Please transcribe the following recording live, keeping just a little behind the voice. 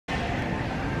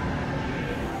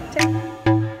What's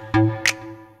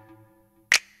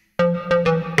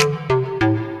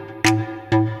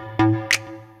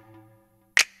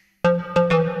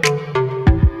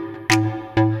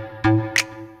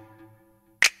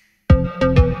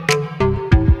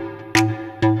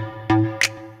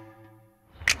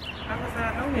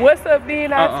up,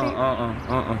 D&ITEAM?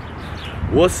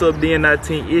 What's up,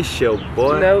 D&ITEAM? It's your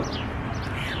boy. Nope.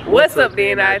 What's up,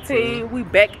 D&ITEAM? We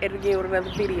back at it again with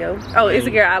another video. Oh, it's a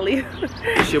girl, Ali.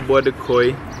 It's your boy,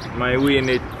 Decoy. Man, we in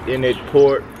that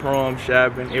port, prom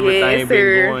shopping. Everything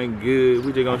been going good.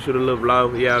 We just gonna shoot a little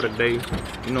vlog for y'all today.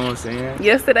 You know what I'm saying?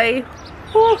 Yesterday,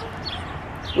 whew,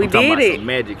 we did it. Some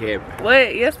magic happened.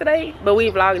 What? Yesterday? But we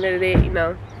ain't vlogging it today, you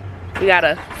know. We got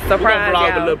a surprise. We gonna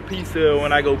vlog a little piece of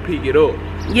when I go pick it up.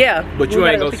 Yeah. But you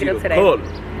ain't gonna see the color.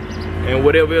 And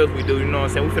whatever else we do, you know what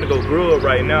I'm saying? We finna go grill up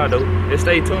right now though. Just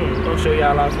stay tuned. We're gonna show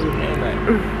y'all our food and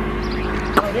everything.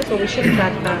 Oh, that's what we should have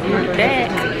talked about.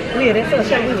 That. Yeah, that's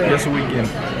what we were. That's what we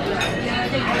getting.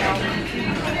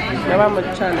 My mama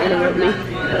trying to interrupt me.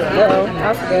 Uh-oh,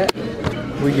 I forgot.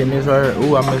 We getting this right here.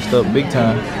 Ooh, I messed up big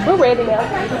time. We're ready now.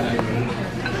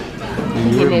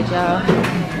 Getting it, y'all.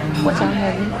 What y'all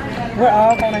having? We're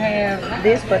all gonna have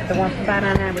this, but the one from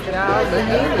 $5.99, but y'all.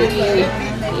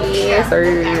 Yes,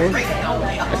 sir.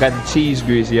 I got the cheese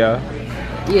grits, y'all.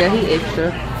 Yeah, he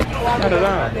extra. Not at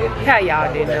all. How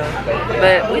y'all didn't know?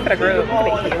 But we finna grill. We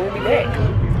finna eat. We'll be back.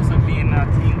 What's up,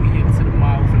 D&ITEAM? We headed to the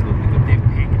mall. We're gonna go pick up that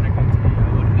pack and I come to the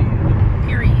what it is.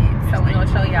 Period. So we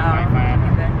gonna show y'all.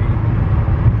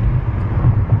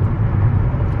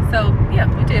 So yeah,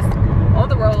 we just on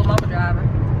the road. Mama driving.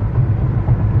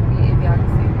 Yeah, if y'all can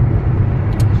see.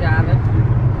 Driving.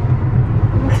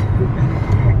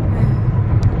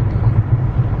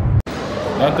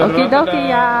 Okie dokie,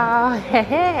 y'all.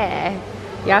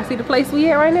 Y'all see the place we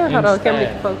at right now? Hold on, can we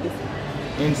get the focus?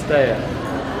 In style.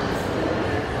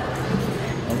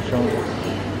 I'm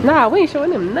showing. Nah, we ain't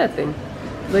showing him nothing.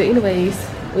 But anyways,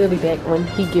 we'll be back when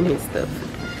he getting his stuff.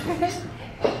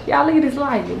 Y'all look at this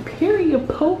lighting. Period,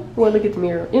 poop. Well, look at the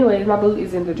mirror. Anyways, my boo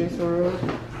is in the dressing room.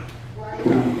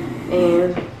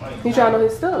 And he's trying on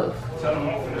his stuff.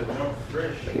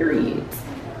 Period.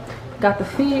 Got the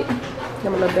fit.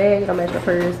 Got my little bag. Don't match my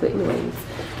purse. But anyways.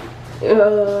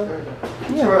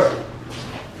 Yeah.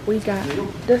 We got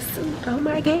the suit. Oh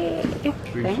my god.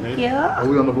 Thank you. Are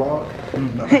we on the vlog?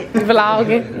 No.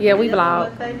 Vlogging. Yeah, we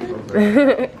vlog.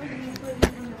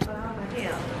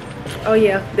 Oh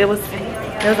yeah, that was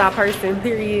our person.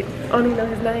 Period. I don't even know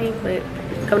his name, but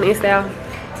coming in style.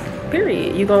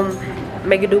 Period. You gonna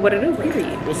make it do what it do.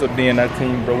 Period. What's up,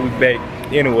 D&ITEAM, bro? We back.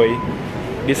 Anyway,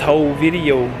 this whole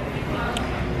video,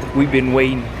 we've been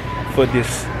waiting for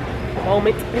this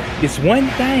moment. This one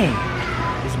thing.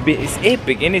 It's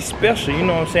epic and it's special. You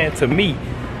know what I'm saying? To me,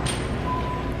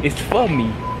 it's for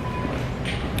me.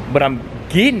 But I'm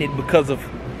getting it because of.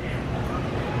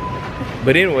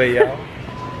 But anyway, y'all.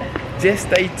 Just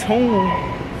stay tuned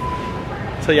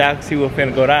so y'all can see what's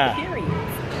finna go down.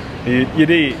 You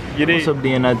did. What's up,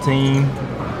 D&ITEAM?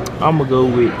 I'ma go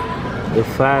with the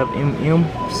 5mm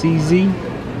CZ.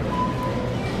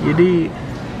 You did.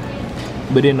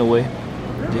 But anyway,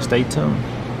 just stay tuned.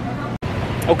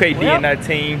 Okay,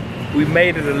 D&ITEAM, we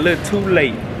made it a little too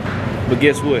late. But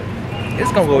guess what?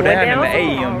 It's gonna go down in the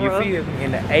AM. You feel me?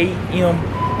 In the AM,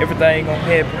 everything gonna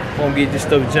happen. We're gonna get this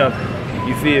stuff jumping.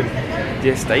 You feel me?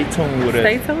 Just stay tuned with us.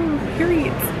 Stay tuned,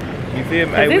 period. You feel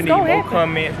me? Hey, we need more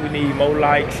comments, we need more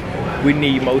likes, we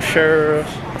need more shares.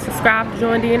 Subscribe to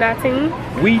join D&ITEAM.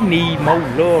 We need more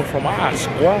love from our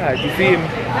squad, you feel me?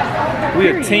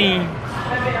 We're a team.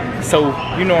 So,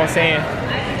 you know what I'm saying?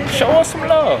 Show us some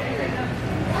love.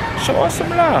 Show us some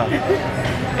love.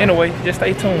 Anyway, just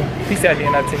stay tuned. Peace out,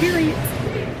 D&ITEAM. Period.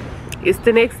 It's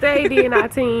the next day,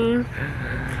 D&ITEAM.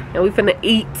 And we finna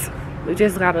eat. We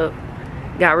just got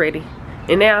ready.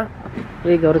 And now,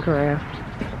 we go to corral.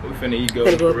 We finna eat, go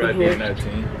to corral,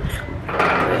 D&ITEAM.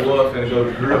 We're finna go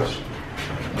to grills.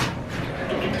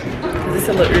 It's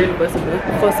a little early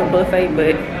for some buffet,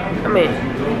 but I mean,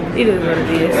 it is what it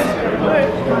is.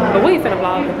 But we ain't finna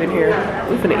vlog up in here.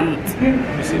 We finna eat.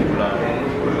 Let me see the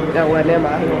vlog. That wasn't them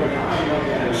out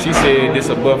here. She said this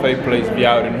a buffet place. If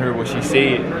y'all didn't hear what she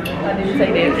said. I didn't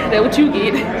say that. That's what you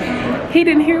get. He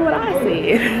didn't hear what I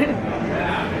said.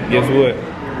 Guess what?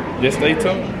 Just stay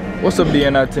tuned. What's up,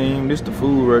 D&ITEAM? This the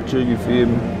food right here, you feel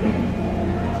me?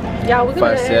 Y'all, we're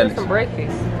gonna have some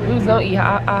breakfast. We was gonna eat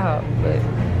IHOP, but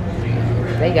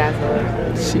they got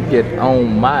some. She get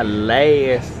on my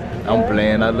last. I'm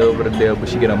playing, I love her to death, but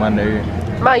she get on my nerve.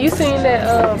 Ma, you seen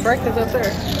that breakfast up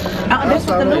there? That's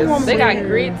what the new one. They got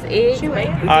grits, eggs,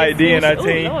 bacon. Alright,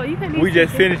 D&ITEAM, we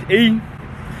just finished eating.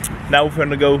 Now we're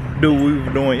finna go do what we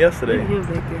were doing yesterday.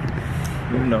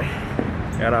 You know,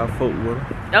 got our folk with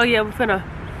her. Oh yeah, we're finna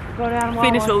Go down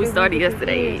finish what we started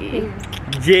yesterday.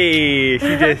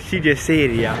 Yeah, she just said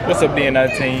it, y'all. What's up,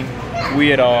 D&ITEAM?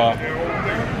 We at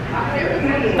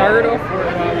Third or fourth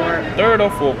Walmart. third or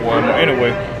fourth Walmart.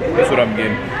 Anyway, that's what I'm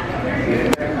getting.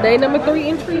 Day number 3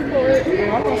 entry for it.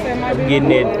 I'm getting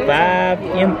that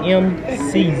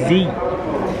 5mmCZ.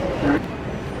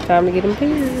 Time to get them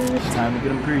pierced. Time to get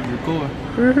them pierced,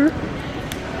 record.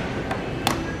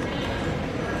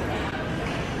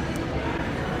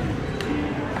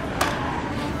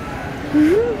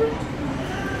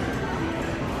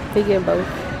 They get both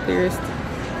pierced.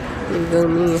 Let me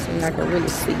zoom in so I can really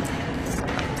see.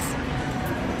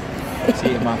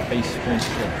 See my face French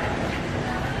cut.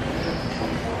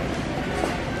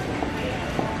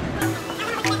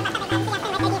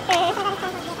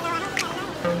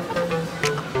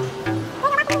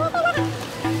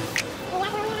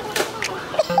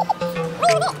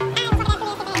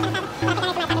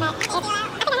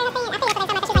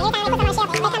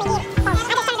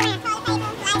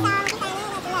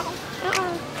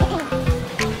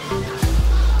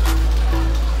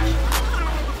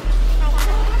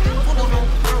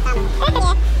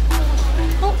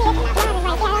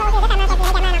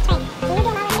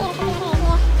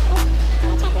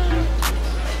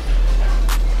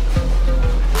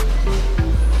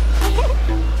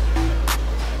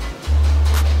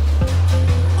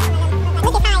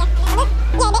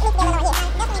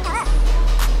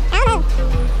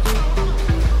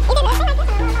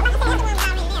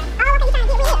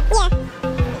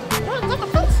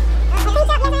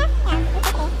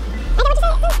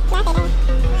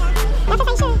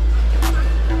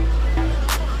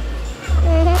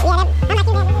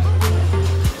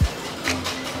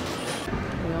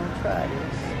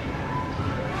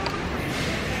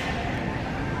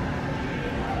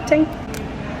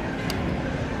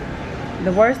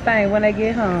 The worst thing when they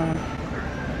get home.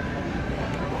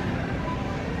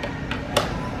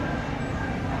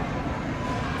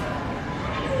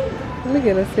 Look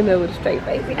at us sitting there with a straight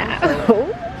face. He's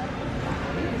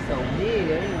so big,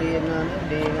 they ain't did none of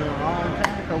big in a long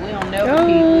time. Cause we don't never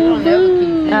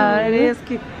keep. It is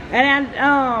cute. And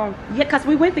yeah, cause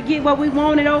we went to get what we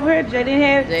wanted over here. They didn't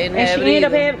have, They didn't and have she it ended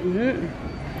up either. having.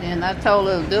 And I told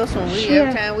her this one,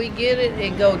 every time we get it,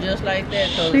 it go just like that.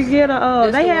 She get a.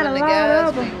 This They the had a one the lot guys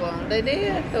of them. we want. They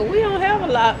did. So we don't have a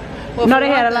lot. Well, No, for they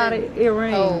had a one lot thing, of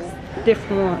earrings,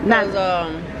 different ones. Not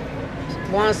Cause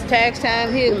once tax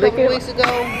time hit a couple weeks ago,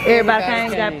 everybody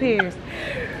came and got pierced.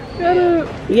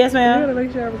 Gotta, Yes, gotta ma'am.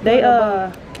 make sure I record They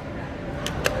them both.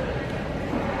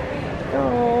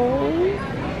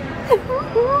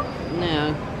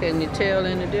 now, can you tell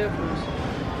any difference?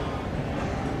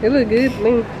 It look good to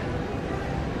me.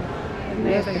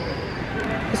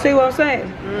 You see what I'm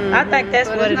saying? I think that's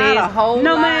But what it's it not is. a whole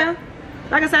No, lot. ma'am.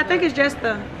 Like I said, I think it's just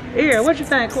the ear. What you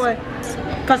think, Coy?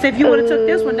 Because if you would have took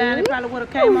this one down, it probably would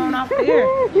have came on off the ear.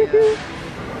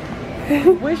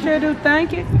 We sure do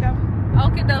thank you.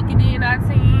 Okie dokie,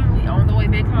 D&ITEAM. We on the way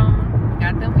back home.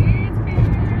 Got them ears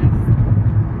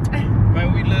pierced.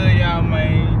 Man, we love y'all,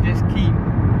 man. Just keep,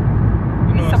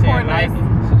 you know what I'm saying, Supporting us.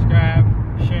 liking, subscribe.